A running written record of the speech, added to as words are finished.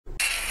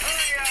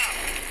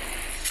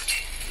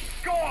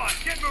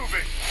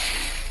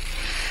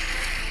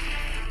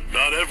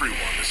Not everyone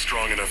is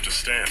strong enough to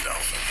stand,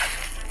 Alpha.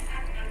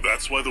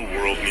 That's why the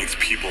world needs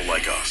people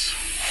like us.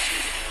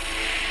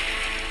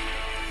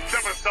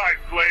 Step aside,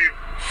 slave.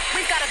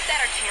 We've got a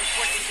better chance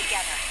working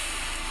together.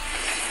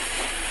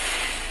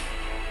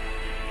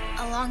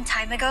 A long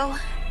time ago,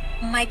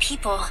 my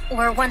people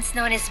were once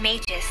known as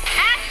mages.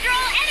 Astral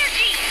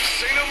energy!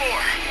 Say no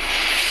more.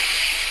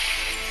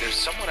 There's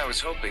someone I was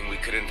hoping we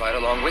could invite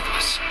along with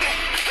us.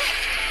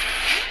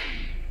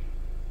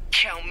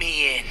 Count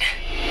me in.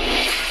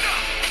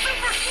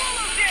 Super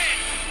Swallow Dead!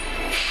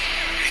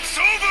 It's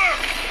over!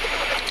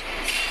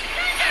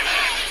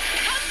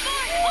 Come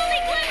forth,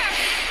 holy glimmer!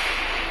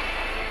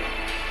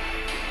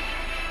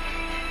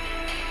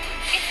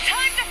 It's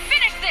time to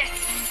finish this!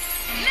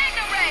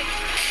 Mega Ray!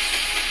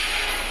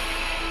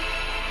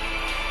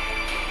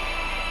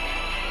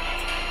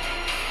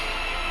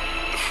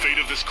 The fate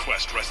of this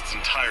quest rests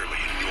entirely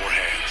in your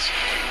hands.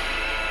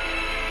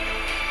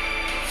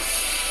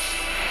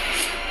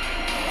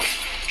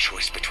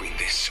 Choice between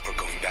this or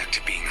going back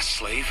to being a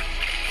slave?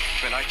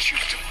 Then I choose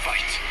to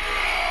fight.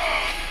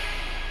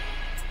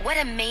 What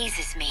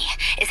amazes me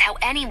is how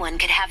anyone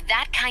could have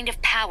that kind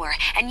of power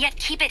and yet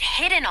keep it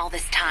hidden all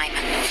this time.